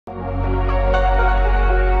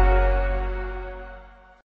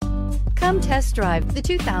Come test drive the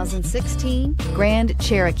 2016 Grand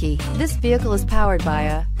Cherokee. This vehicle is powered by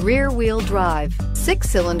a rear-wheel drive,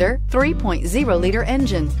 6-cylinder, 3.0-liter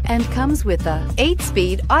engine, and comes with a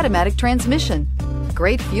 8-speed automatic transmission.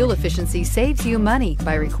 Great fuel efficiency saves you money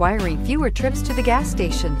by requiring fewer trips to the gas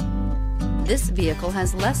station. This vehicle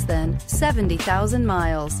has less than 70,000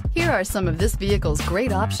 miles. Here are some of this vehicle's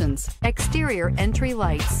great options: exterior entry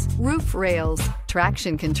lights, roof rails,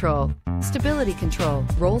 traction control, stability control,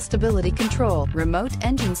 roll stability control, remote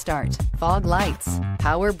engine start, fog lights,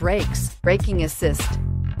 power brakes, braking assist.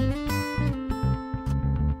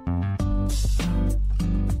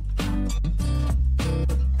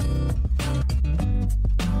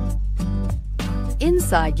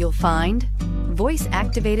 Inside you'll find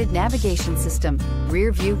voice-activated navigation system,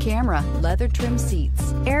 rear view camera, leather trim seats,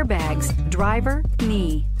 airbags, driver,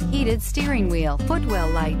 knee, heated steering wheel, footwell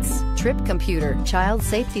lights, trip computer, child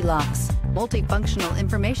safety locks, multifunctional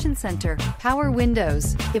information center, power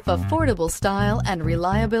windows. If affordable style and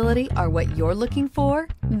reliability are what you're looking for,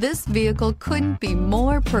 this vehicle couldn't be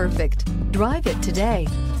more perfect. Drive it today.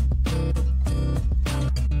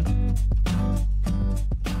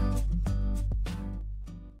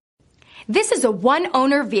 This is a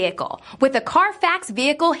one-owner vehicle with a Carfax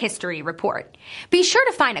Vehicle History Report. Be sure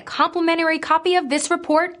to find a complimentary copy of this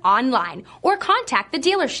report online or contact the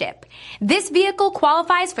dealership. This vehicle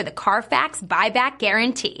qualifies for the Carfax Buyback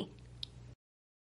Guarantee.